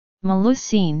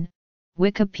Melusine,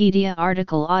 Wikipedia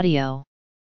article audio.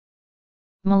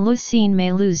 Melusine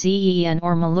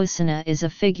or Melusine is a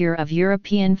figure of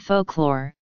European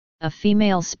folklore, a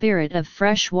female spirit of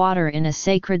fresh water in a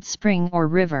sacred spring or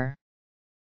river.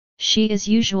 She is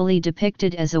usually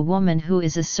depicted as a woman who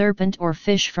is a serpent or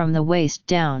fish from the waist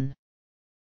down.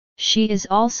 She is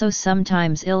also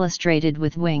sometimes illustrated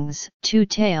with wings, two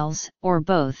tails, or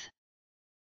both.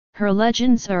 Her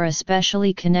legends are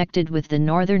especially connected with the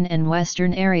northern and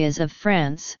western areas of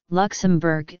France,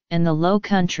 Luxembourg, and the Low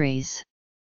Countries.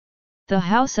 The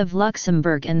House of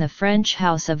Luxembourg and the French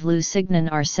House of Lusignan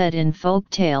are said in folk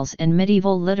tales and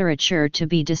medieval literature to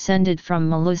be descended from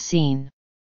Melusine.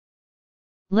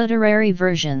 Literary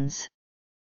versions.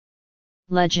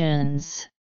 Legends.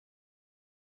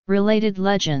 Related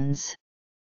legends.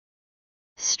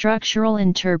 Structural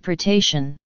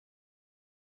interpretation.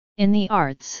 In the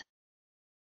arts.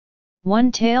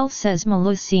 One tale says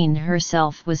Melusine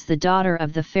herself was the daughter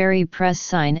of the fairy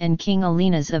Melusine and King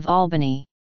Elinas of Albany.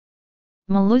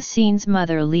 Melusine's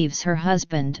mother leaves her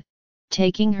husband,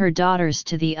 taking her daughters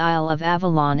to the Isle of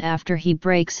Avalon after he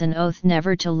breaks an oath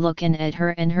never to look in at her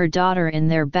and her daughter in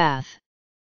their bath.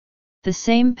 The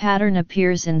same pattern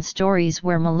appears in stories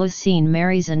where Melusine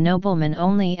marries a nobleman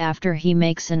only after he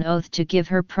makes an oath to give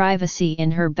her privacy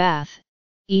in her bath.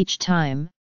 Each time,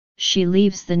 she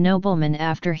leaves the nobleman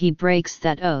after he breaks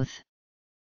that oath.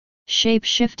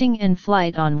 Shape-shifting and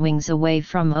flight on wings away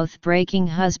from oath-breaking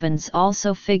husbands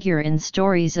also figure in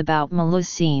stories about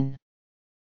Melusine.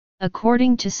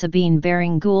 According to Sabine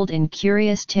Baring-Gould in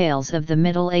Curious Tales of the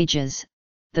Middle Ages,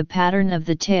 the pattern of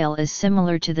the tale is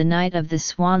similar to the Knight of the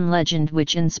Swan legend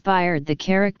which inspired the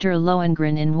character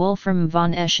Lohengrin in Wolfram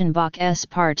von Eschenbach's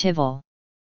Parzival.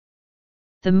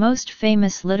 The most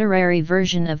famous literary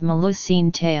version of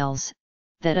Melusine tales,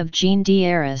 that of Jean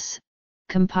d'Arras,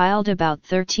 compiled about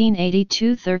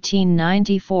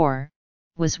 1382–1394,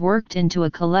 was worked into a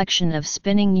collection of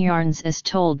spinning yarns as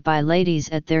told by ladies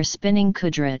at their spinning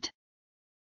coudrette.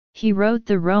 He wrote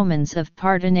the Romans of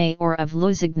Parthenay or of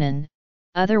Lusignan,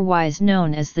 otherwise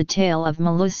known as the Tale of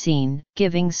Melusine,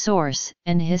 giving source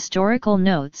and historical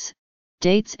notes,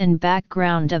 dates and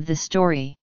background of the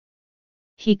story.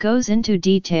 He goes into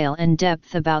detail and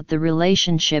depth about the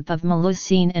relationship of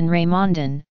Melusine and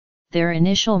Raymondin, their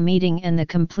initial meeting and the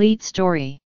complete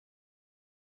story.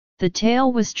 The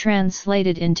tale was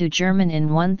translated into German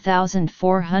in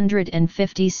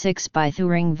 1456 by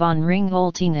Thuring von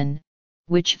Ring-Oltingen,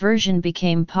 which version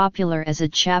became popular as a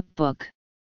chapbook.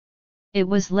 It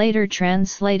was later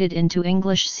translated into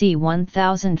English c.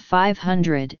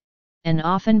 1500, and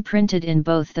often printed in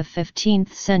both the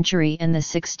 15th century and the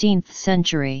 16th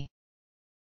century.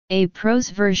 A prose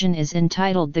version is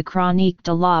entitled the Chronique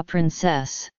de la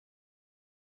Princesse.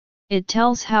 It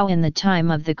tells how in the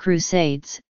time of the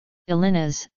Crusades,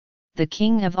 Elinas, the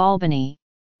king of Albany,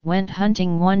 went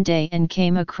hunting one day and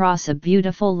came across a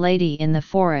beautiful lady in the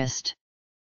forest.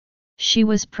 She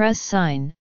was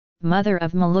Melusine, mother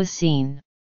of Melusine.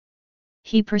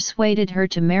 He persuaded her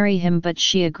to marry him but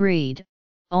she agreed,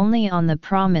 only on the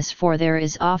promise, for there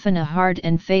is often a hard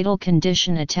and fatal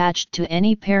condition attached to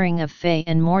any pairing of fey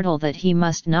and mortal that he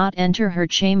must not enter her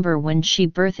chamber when she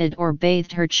birthed or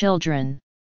bathed her children.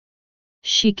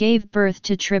 She gave birth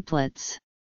to triplets.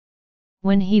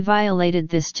 When he violated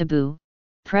this taboo,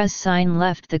 Melusine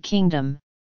left the kingdom,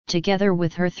 together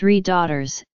with her 3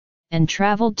 daughters, and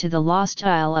travelled to the lost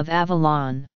Isle of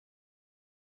Avalon.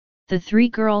 The 3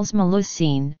 girls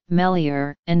Melusine,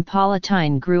 Melior, and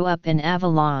Palatine grew up in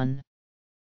Avalon.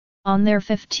 On their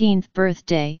 15th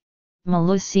birthday,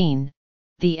 Melusine,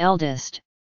 the eldest,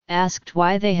 asked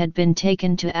why they had been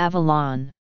taken to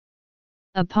Avalon.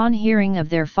 Upon hearing of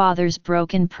their father's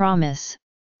broken promise,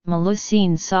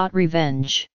 Melusine sought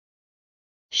revenge.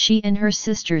 She and her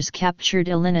sisters captured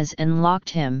Elinas and locked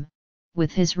him,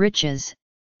 with his riches,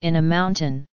 in a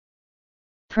mountain.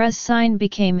 Melusine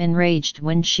became enraged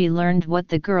when she learned what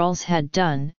the girls had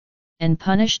done, and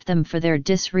punished them for their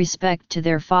disrespect to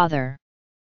their father.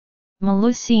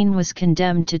 Melusine was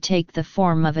condemned to take the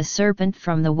form of a serpent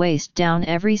from the waist down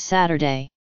every Saturday.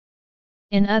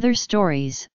 In other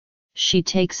stories, she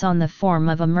takes on the form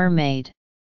of a mermaid.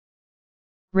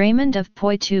 Raymond of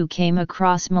Poitou came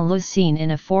across Melusine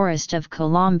in a forest of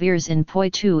Colombiers in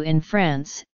Poitou in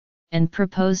France, and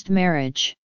proposed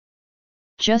marriage.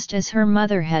 Just as her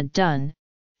mother had done,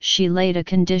 she laid a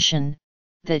condition,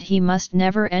 that he must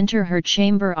never enter her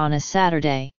chamber on a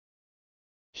Saturday.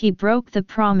 He broke the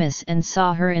promise and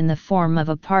saw her in the form of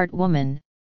a part woman,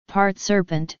 part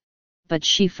serpent, but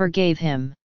she forgave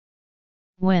him.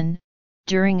 When,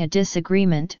 during a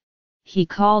disagreement, he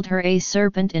called her a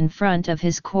serpent in front of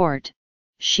his court.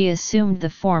 She assumed the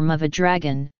form of a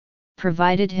dragon,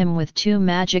 provided him with 2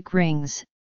 magic rings,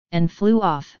 and flew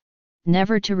off,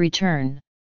 never to return.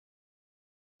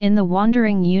 In The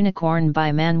Wandering Unicorn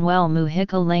by Manuel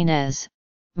Mujica Lainez,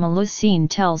 Melusine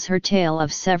tells her tale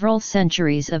of several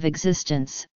centuries of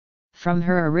existence, from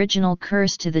her original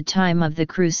curse to the time of the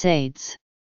Crusades.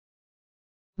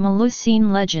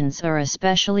 Melusine legends are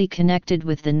especially connected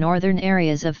with the northern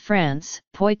areas of France,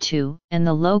 Poitou, and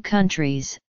the Low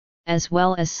Countries, as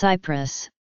well as Cyprus,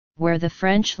 where the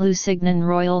French Lusignan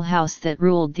royal house that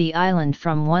ruled the island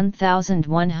from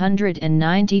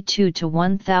 1192 to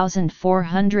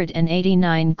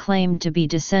 1489 claimed to be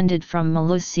descended from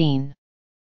Melusine.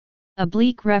 A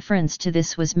bleak reference to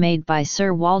this was made by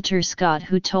Sir Walter Scott,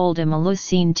 who told a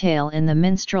Melusine tale in the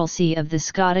minstrelsy of the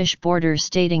Scottish border,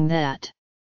 stating that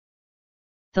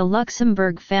the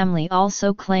Luxembourg family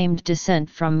also claimed descent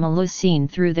from Melusine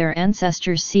through their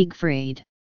ancestor Siegfried.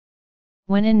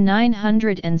 When in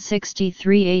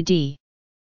 963 AD,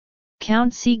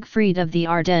 Count Siegfried of the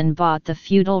Ardennes bought the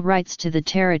feudal rights to the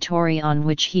territory on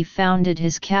which he founded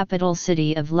his capital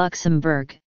city of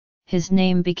Luxembourg, his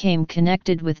name became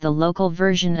connected with the local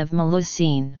version of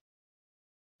Melusine.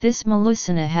 This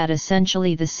Melusine had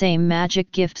essentially the same magic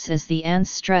gifts as the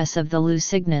ancestress of the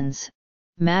Lusignans,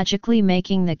 magically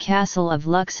making the castle of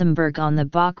Luxembourg on the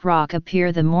Bach Rock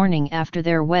appear the morning after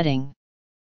their wedding.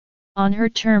 On her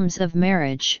terms of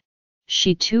marriage,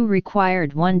 she too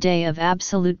required 1 day of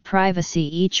absolute privacy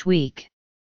each week.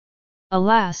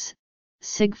 Alas,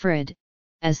 Siegfried,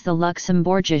 as the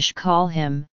Luxembourgish call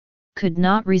him, could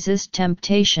not resist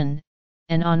temptation,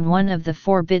 and on one of the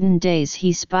forbidden days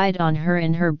he spied on her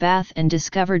in her bath and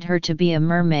discovered her to be a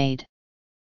mermaid.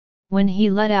 When he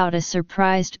let out a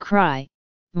surprised cry,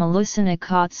 Melusine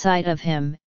caught sight of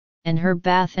him, and her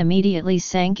bath immediately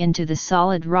sank into the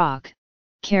solid rock,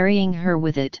 carrying her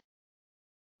with it.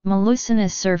 Melusine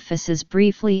surfaces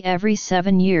briefly every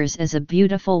 7 years as a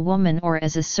beautiful woman or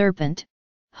as a serpent,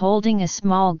 holding a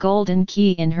small golden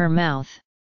key in her mouth.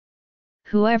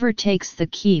 Whoever takes the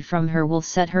key from her will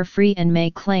set her free and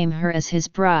may claim her as his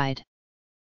bride.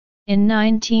 In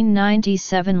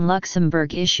 1997,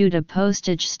 Luxembourg issued a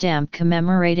postage stamp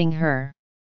commemorating her.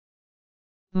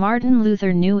 Martin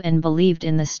Luther knew and believed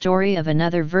in the story of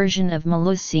another version of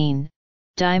Melusine,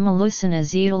 Die Melusine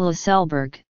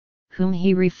Zelberg, whom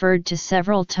he referred to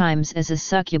several times as a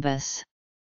succubus.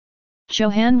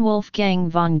 Johann Wolfgang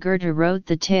von Goethe wrote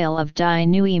the tale of Die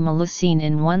Neue Melusine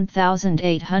in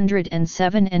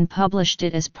 1807 and published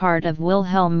it as part of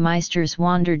Wilhelm Meister's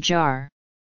Wanderjahr.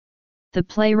 The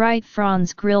playwright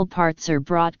Franz Grillparzer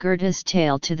brought Goethe's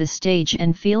tale to the stage,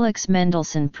 and Felix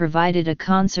Mendelssohn provided a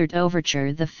concert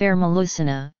overture, The Fair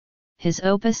Melusine, his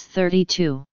opus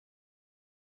 32.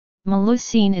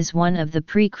 Melusine is one of the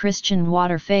pre-Christian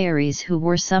water fairies who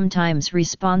were sometimes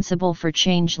responsible for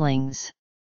changelings.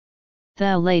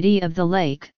 The Lady of the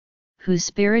Lake, who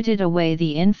spirited away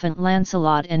the infant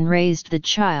Lancelot and raised the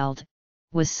child,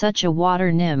 was such a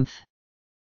water nymph.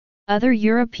 Other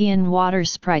European water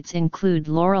sprites include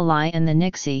Lorelei and the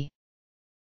Nixie.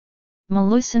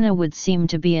 Melusine would seem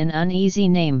to be an uneasy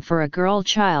name for a girl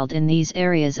child in these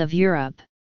areas of Europe,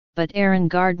 but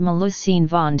Ermengarde Melusine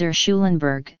von der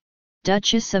Schulenburg,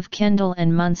 Duchess of Kendal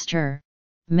and Munster,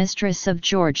 mistress of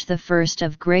George I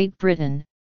of Great Britain,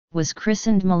 was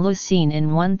christened Melusine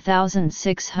in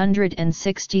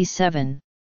 1667.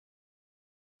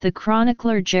 The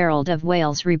chronicler Gerald of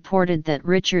Wales reported that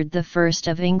Richard I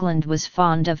of England was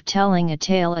fond of telling a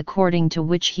tale according to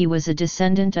which he was a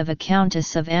descendant of a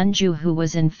Countess of Anjou who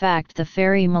was in fact the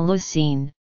fairy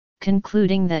Melusine,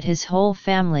 concluding that his whole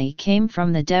family came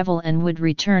from the devil and would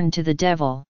return to the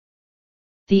devil.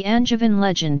 The Angevin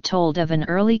legend told of an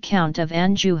early Count of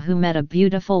Anjou who met a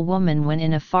beautiful woman when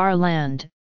in a far land,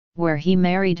 where he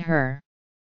married her.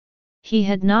 He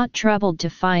had not troubled to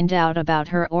find out about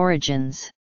her origins.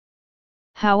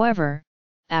 However,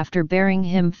 after bearing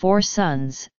him 4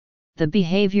 sons, the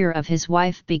behavior of his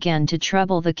wife began to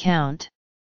trouble the Count.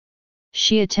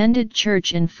 She attended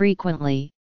church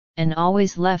infrequently, and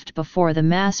always left before the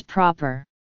Mass proper.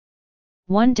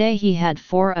 One day he had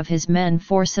 4 of his men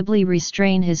forcibly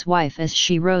restrain his wife as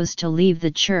she rose to leave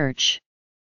the church.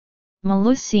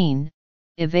 Melusine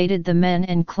evaded the men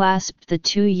and clasped the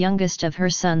 2 youngest of her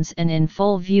sons, and in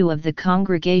full view of the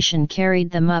congregation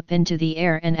carried them up into the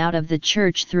air and out of the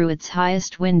church through its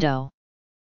highest window.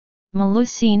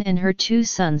 Melusine and her 2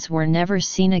 sons were never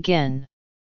seen again.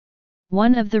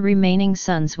 One of the remaining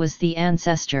sons was the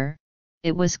ancestor,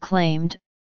 it was claimed,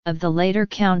 of the later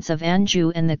Counts of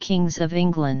Anjou and the Kings of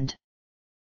England.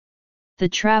 The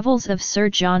Travels of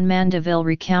Sir John Mandeville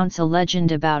recounts a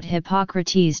legend about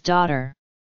Hippocrates' daughter.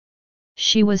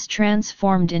 She was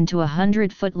transformed into a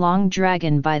 100-foot-long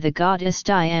dragon by the goddess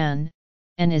Diane,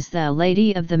 and is the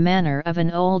lady of the manor of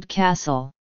an old castle.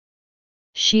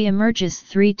 She emerges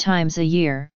 3 times a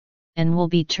year, and will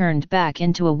be turned back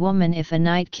into a woman if a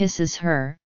knight kisses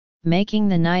her, making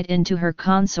the knight into her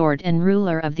consort and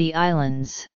ruler of the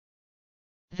islands.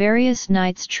 Various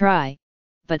knights try,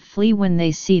 but flee when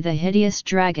they see the hideous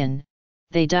dragon.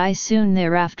 They die soon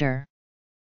thereafter.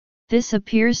 This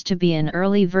appears to be an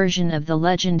early version of the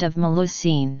legend of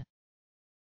Melusine.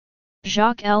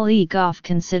 Jacques Le Goff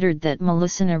considered that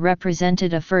Melusine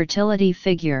represented a fertility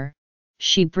figure.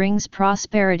 She brings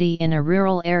prosperity in a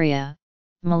rural area.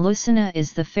 Melusine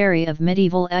is the fairy of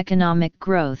medieval economic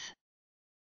growth.